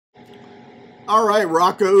All right,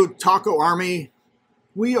 Rocco Taco Army.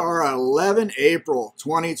 We are 11 April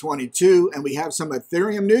 2022, and we have some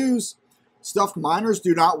Ethereum news. Stuff miners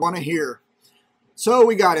do not want to hear. So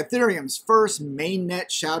we got Ethereum's first mainnet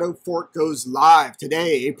shadow fork goes live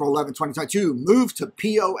today, April 11, 2022. Move to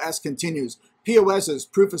POS continues. POS is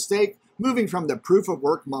proof of stake, moving from the proof of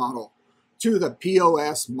work model to the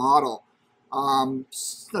POS model.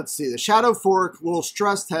 Let's see. The shadow fork will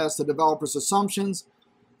stress test the developer's assumptions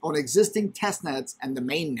on existing testnets and the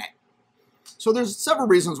mainnet. So there's several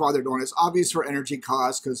reasons why they're doing this. Obvious for energy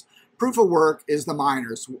costs, because proof of work is the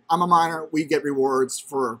miners. I'm a miner. We get rewards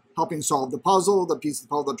for helping solve the puzzle, the piece of the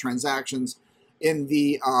puzzle, the transactions in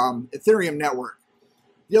the Ethereum network.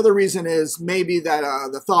 The other reason is maybe that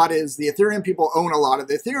the thought is the Ethereum people own a lot of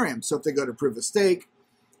the Ethereum. So if they go to proof of stake,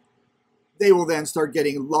 they will then start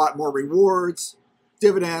getting a lot more rewards,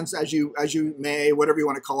 dividends, as you may, whatever you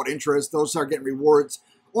want to call it, interest. Those start getting rewards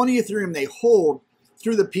on the Ethereum they hold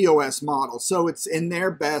through the POS model. So it's in their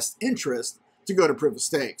best interest to go to proof of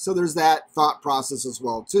stake. So there's that thought process as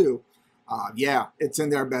well too. Yeah, it's in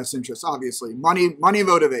their best interest, obviously. Money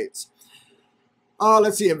motivates.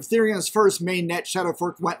 Let's see, Ethereum's first mainnet shadow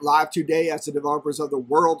fork went live today as the developers of the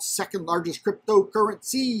world's second largest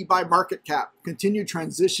cryptocurrency by market cap continue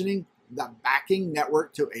transitioning the backing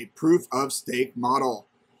network to a proof of stake model.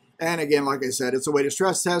 And again, like I said, it's a way to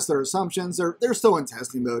stress test their assumptions. They're still in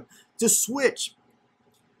testing mode. To switch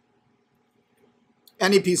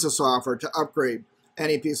any piece of software, to upgrade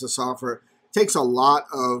any piece of software, takes a lot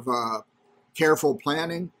of careful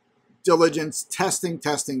planning, diligence, testing.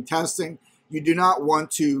 You do not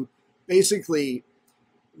want to basically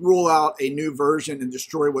rule out a new version and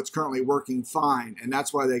destroy what's currently working fine. And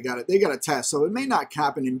that's why they got it. They got to test. So it may not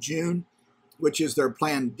happen in June, which is their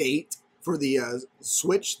planned date for the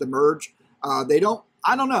switch, the merge. I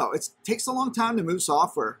don't know. It takes a long time to move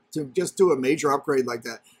software, to just do a major upgrade like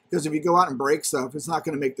that. Because if you go out and break stuff, it's not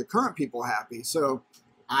going to make the current people happy. So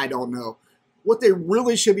I don't know. What they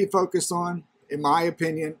really should be focused on, in my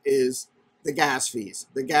opinion, is the gas fees.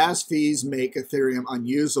 The gas fees make Ethereum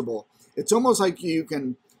unusable. It's almost like you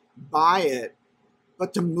can buy it,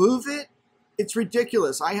 but to move it, it's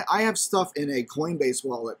ridiculous. I have stuff in a Coinbase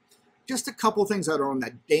wallet. Just a couple things that are on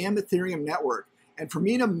that damn Ethereum network. And for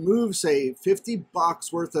me to move, say,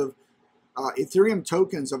 $50 worth of Ethereum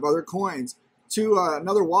tokens of other coins to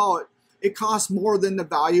another wallet, it costs more than the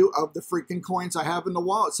value of the freaking coins I have in the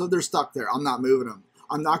wallet. So they're stuck there. I'm not moving them.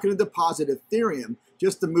 I'm not going to deposit Ethereum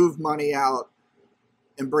just to move money out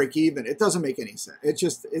and break even. It doesn't make any sense.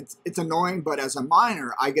 It's annoying, but as a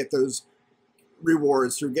miner, I get those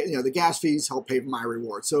rewards through, the gas fees help pay for my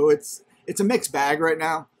rewards. So it's a mixed bag right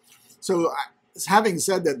now. So having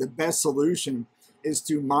said that, the best solution is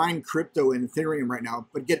to mine crypto in Ethereum right now,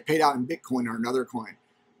 but get paid out in Bitcoin or another coin.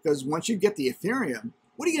 Because once you get the Ethereum,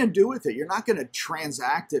 what are you going to do with it? You're not going to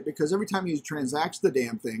transact it, because every time you transact the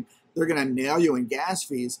damn thing, they're going to nail you in gas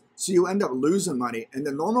fees. So you end up losing money. And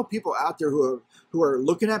the normal people out there who are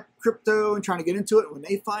looking at crypto and trying to get into it, when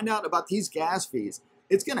they find out about these gas fees,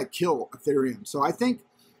 it's going to kill Ethereum. So I think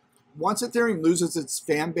once Ethereum loses its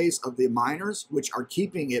fan base of the miners, which are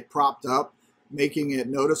keeping it propped up, making it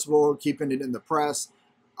noticeable, keeping it in the press,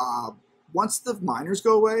 once the miners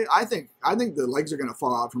go away, I think the legs are going to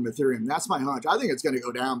fall out from Ethereum. That's my hunch. I think it's going to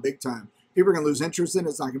go down big time. People are going to lose interest in it.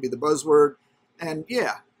 It's not going to be the buzzword. And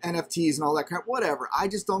yeah, NFTs and all that crap, whatever. I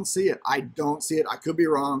just don't see it. I don't see it. I could be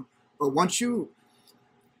wrong. But once you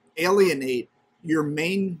alienate your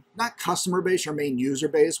main, not customer base, your main user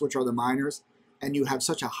base, which are the miners, and you have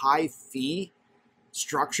such a high fee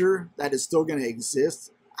structure that is still going to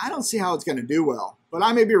exist, I don't see how it's going to do well. But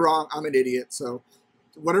I may be wrong. I'm an idiot. So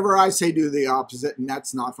whatever I say, do the opposite, and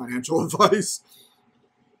that's not financial advice.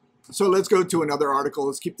 So let's go to another article.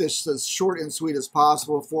 Let's keep this as short and sweet as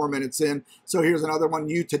possible, 4 minutes in. So here's another one.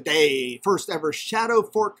 New today. First ever shadow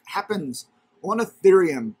fork happens on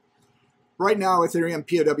Ethereum. Right now, Ethereum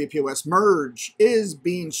POS merge is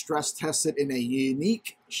being stress tested in a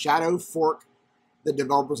unique shadow fork the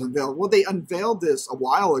developers unveiled. Well, they unveiled this a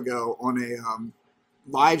while ago on a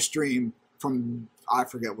live stream from, I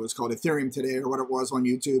forget what it's called, Ethereum Today or what it was on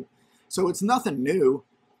YouTube. So it's nothing new.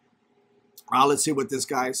 Let's see what this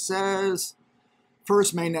guy says.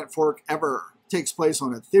 First mainnet fork ever takes place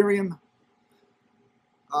on Ethereum.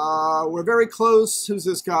 We're very close. Who's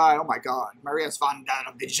this guy? Oh my God. Marius van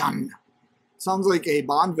der Vijan. Sounds like a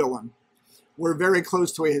Bond villain. We're very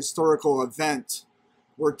close to a historical event.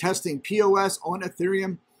 We're testing POS on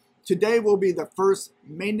Ethereum. Today will be the first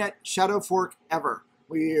mainnet shadow fork ever.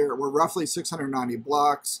 We're roughly 690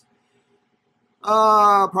 blocks.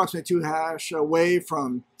 Approximately 2 hash away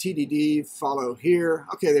from TDD, follow here.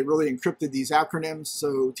 Okay, they really encrypted these acronyms,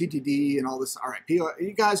 so TDD and all this. All right,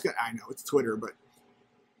 you guys got, I know it's Twitter, but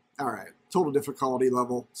all right, total difficulty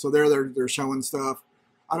level. So they're showing stuff.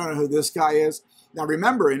 I don't know who this guy is. Now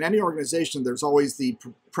remember, in any organization, there's always the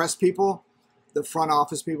press people, the front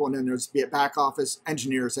office people, and then there's the back office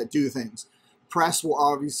engineers that do things. Press will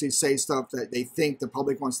obviously say stuff that they think the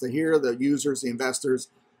public wants to hear, the users, the investors.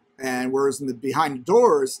 And whereas in the behind the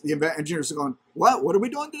doors, the engineers are going, what are we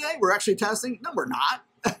doing today? We're actually testing? No, we're not.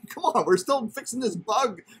 Come on, we're still fixing this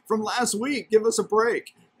bug from last week. Give us a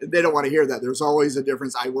break. They don't want to hear that. There's always a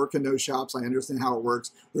difference. I work in those shops. I understand how it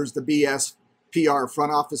works. There's the BS PR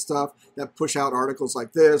front office stuff that push out articles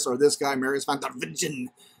like this, or this guy, Marius van der Vigen,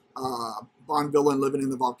 Bond villain living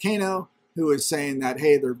in the volcano, who is saying that,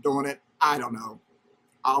 hey, they're doing it. I don't know.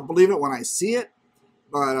 I'll believe it when I see it,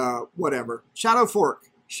 but whatever. Shadow fork.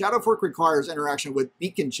 Shadow fork requires interaction with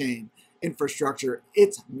beacon chain infrastructure.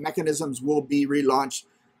 Its mechanisms will be relaunched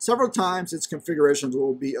several times. Its configurations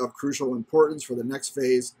will be of crucial importance for the next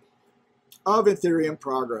phase of Ethereum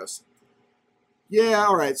progress. Yeah,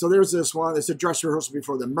 all right, so there's this one. It's a dress rehearsal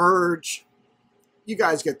before the merge. You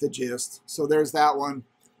guys get the gist. So there's that one.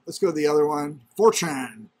 Let's go to the other one.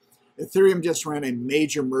 Fortune. Ethereum just ran a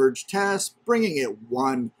major merge test, bringing it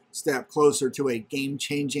one step closer to a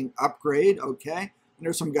game-changing upgrade. Okay. And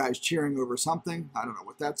there's some guys cheering over something. I don't know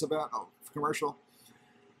what that's about. Oh, commercial.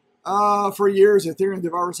 For years, Ethereum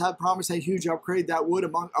developers had promised a huge upgrade that would,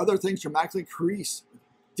 among other things, dramatically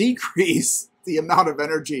decrease the amount of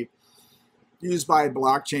energy used by a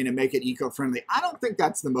blockchain and make it eco-friendly. I don't think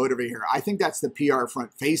that's the motive here. I think that's the PR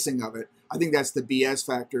front-facing of it. I think that's the BS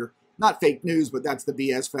factor. Not fake news, but that's the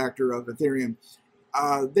BS factor of Ethereum.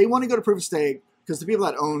 They want to go to proof of stake because the people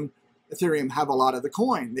that own Ethereum have a lot of the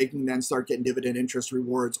coin. They can then start getting dividend interest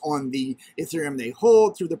rewards on the Ethereum they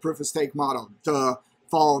hold through the proof of stake model to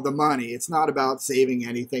follow the money. It's not about saving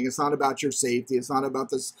anything. It's not about your safety. It's not about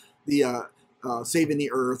this, saving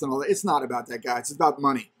the earth and all that. It's not about that, guys. It's about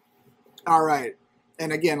money. All right.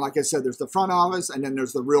 And again, like I said, there's the front office, and then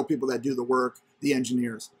there's the real people that do the work, the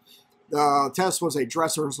engineers. The test was a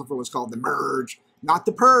dress rehearsal for what's called the merge, not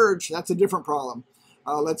the purge. That's a different problem.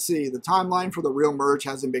 Let's see. The timeline for the real merge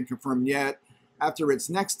hasn't been confirmed yet. After its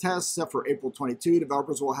next test, set for April 22,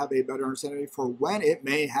 developers will have a better understanding for when it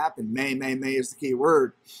may happen. May is the key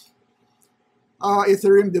word.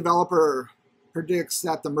 Ethereum developer predicts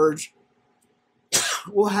that the merge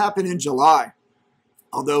will happen in July,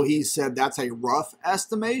 although he said that's a rough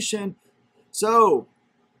estimation. So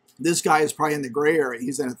this guy is probably in the gray area.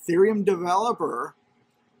 He's an Ethereum developer,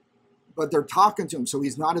 but they're talking to him. So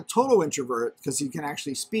he's not a total introvert because he can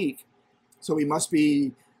actually speak. So he must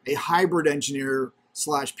be a hybrid engineer /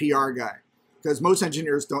 PR guy, because most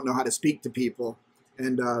engineers don't know how to speak to people.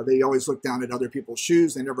 And they always look down at other people's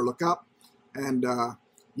shoes. They never look up. And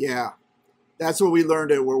yeah, that's what we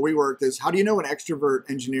learned at where we worked is how do you know an extrovert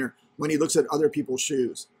engineer when he looks at other people's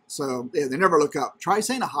shoes? So yeah, they never look up. Try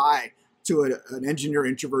saying a hi to an engineer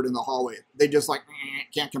introvert in the hallway. They just like,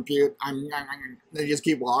 can't compute. They just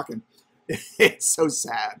keep walking. It's so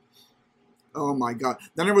sad. Oh my God.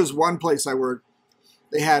 Then there was one place I worked.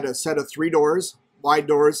 They had a set of 3 doors, wide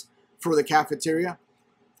doors for the cafeteria.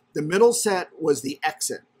 The middle set was the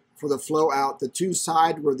exit for the flow out. The 2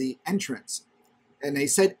 side were the entrance. And they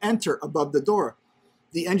said enter above the door.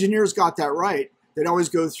 The engineers got that right. They'd always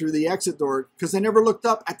go through the exit door because they never looked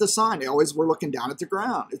up at the sign. They always were looking down at the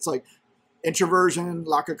ground. It's like introversion,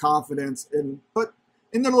 lack of confidence. But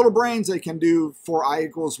in their little brains, they can do 4i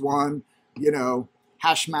 = 1,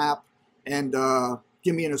 hash map, and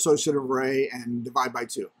give me an associative array and divide by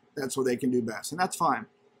 2. That's what they can do best, and that's fine.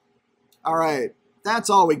 All right, that's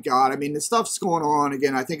all we got. I mean, the stuff's going on.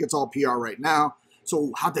 Again, I think it's all PR right now.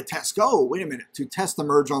 So how'd the test go? Wait a minute. To test the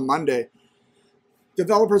merge on Monday,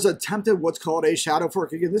 developers attempted what's called a shadow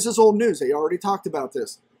fork. Again, this is old news. They already talked about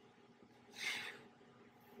this.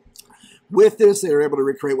 With this, they were able to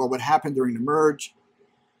recreate what would happen during the merge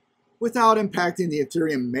without impacting the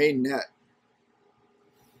Ethereum mainnet.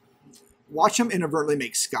 Watch them inadvertently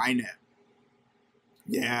make Skynet.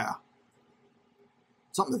 Yeah.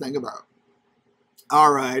 Something to think about.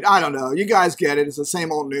 All right. I don't know. You guys get it. It's the same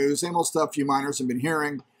old news, same old stuff you miners have been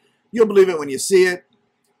hearing. You'll believe it when you see it.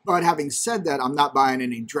 But having said that, I'm not buying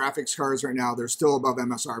any graphics cards right now. They're still above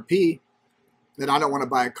MSRP. And I don't want to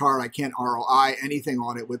buy a card. I can't ROI anything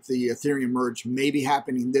on it with the Ethereum merge maybe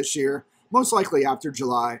happening this year. Most likely after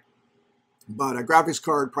July. But graphics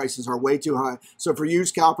card prices are way too high. So for you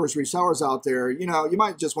scalpers, resellers out there, you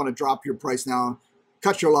might just want to drop your price now,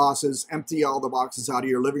 cut your losses, empty all the boxes out of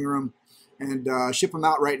your living room, and ship them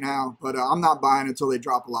out right now. But I'm not buying until they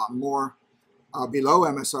drop a lot more below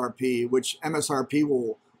MSRP, which MSRP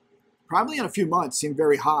will probably in a few months seem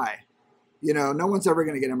very high. You know, no one's ever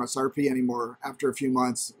going to get MSRP anymore after a few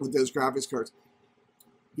months with those graphics cards.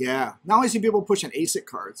 Yeah. Now I see people pushing ASIC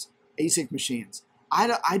cards, ASIC machines.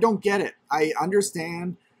 I don't get it. I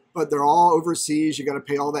understand, but they're all overseas. You got to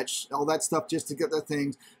pay all that stuff just to get the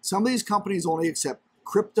things. Some of these companies only accept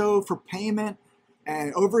crypto for payment,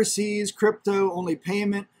 and overseas crypto only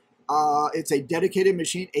payment. It's a dedicated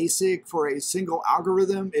machine, ASIC, for a single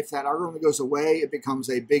algorithm. If that algorithm goes away, it becomes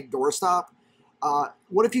a big doorstop.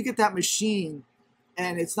 What if you get that machine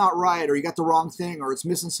and it's not right, or you got the wrong thing, or it's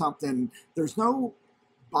missing something? There's no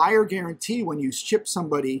buyer guarantee when you ship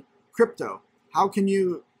somebody crypto. How can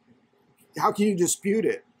you dispute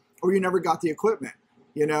it? Or you never got the equipment,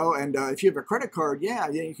 you know? And if you have a credit card, yeah,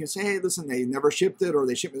 you can say, hey, listen, they never shipped it, or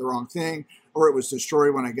they shipped me the wrong thing, or it was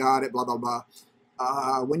destroyed when I got it, blah, blah, blah.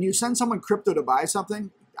 When you send someone crypto to buy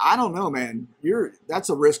something, I don't know, man. That's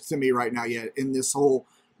a risk to me right now yet in this whole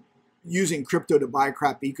using crypto to buy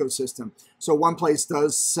crap ecosystem. So one place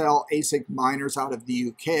does sell ASIC miners out of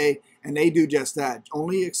the UK, and they do just that.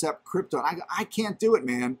 Only accept crypto. I can't do it,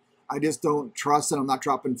 man. I just don't trust it. I'm not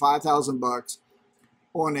dropping $5,000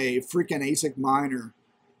 on a freaking ASIC miner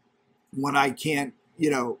when I can't,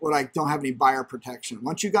 when I don't have any buyer protection.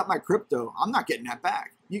 Once you got my crypto, I'm not getting that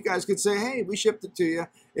back. You guys could say, hey, we shipped it to you.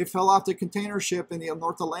 It fell off the container ship in the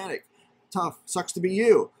North Atlantic. Tough. Sucks to be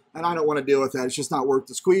you. And I don't want to deal with that. It's just not worth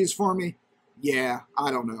the squeeze for me. Yeah,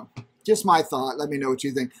 I don't know. Just my thought. Let me know what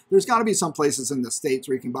you think. There's got to be some places in the States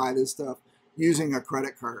where you can buy this stuff using a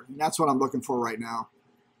credit card. And that's what I'm looking for right now.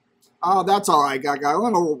 That's all I got, guys. I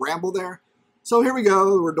went a little ramble there. So here we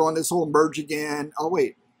go. We're doing this whole merge again. Oh,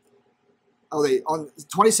 wait. On the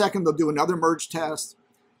 22nd, they'll do another merge test.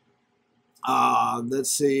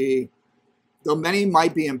 Let's see. Though many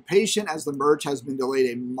might be impatient as the merge has been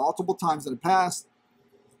delayed multiple times in the past.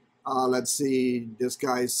 Let's see. This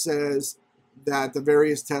guy says that the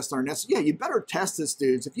various tests are necessary. Yeah, you better test this,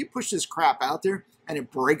 dudes. If you push this crap out there and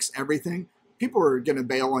it breaks everything, people are going to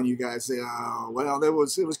bail on you guys. Say, oh, well, it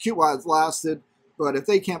was cute while it lasted, but if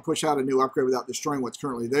they can't push out a new upgrade without destroying what's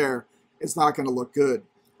currently there, it's not going to look good.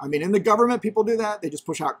 I mean, in the government, people do that. They just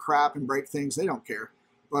push out crap and break things. They don't care.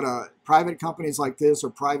 But private companies like this, or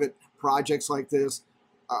private projects like this,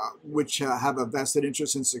 which have a vested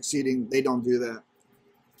interest in succeeding, they don't do that.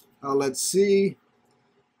 Let's see.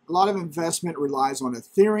 A lot of investment relies on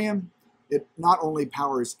Ethereum. It not only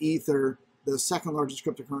powers Ether, the second largest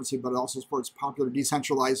cryptocurrency, but it also supports popular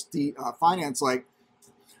decentralized finance like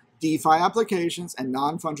DeFi applications and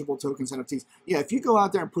non-fungible tokens, NFTs. Yeah, if you go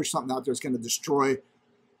out there and push something out there, it's going to destroy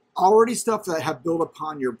already stuff that have built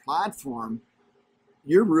upon your platform.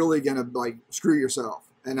 You're really going to screw yourself.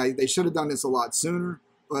 And they should have done this a lot sooner,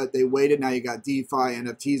 but they waited. Now you got DeFi,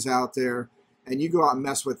 NFTs out there, and you go out and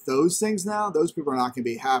mess with those things now, those people are not going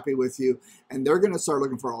to be happy with you. And they're going to start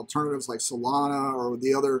looking for alternatives like Solana or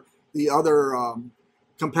the other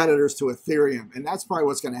competitors to Ethereum. And that's probably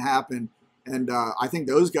what's going to happen. And I think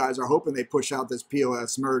those guys are hoping they push out this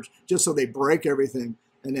POS merge just so they break everything,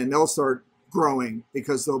 and then they'll start growing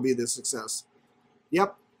because they'll be the success.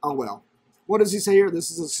 Yep. Oh, well. What does he say here?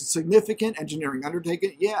 This is a significant engineering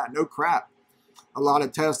undertaking. Yeah, no crap. A lot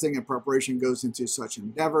of testing and preparation goes into such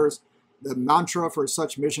endeavors. The mantra for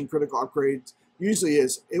such mission-critical upgrades usually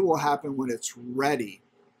is, it will happen when it's ready.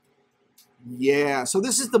 Yeah, so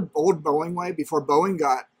this is the old Boeing way before Boeing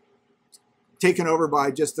got taken over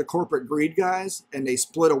by just the corporate greed guys, and they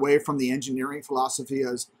split away from the engineering philosophy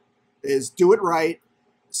is do it right,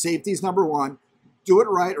 safety's number one, do it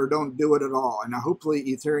right or don't do it at all. And now hopefully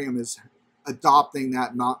Ethereum is adopting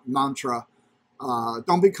that mantra.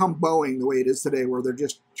 Don't become Boeing the way it is today, where they're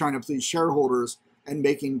just trying to please shareholders and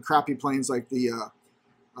making crappy planes like the,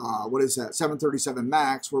 what is that, 737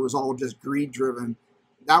 MAX, where it was all just greed-driven.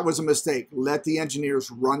 That was a mistake. Let the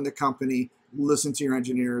engineers run the company. Listen to your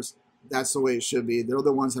engineers. That's the way it should be. They're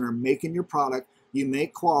the ones that are making your product. You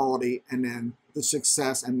make quality, and then the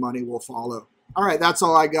success and money will follow. All right, that's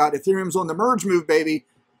all I got. Ethereum's on the merge move, baby.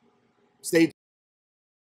 Stay tuned.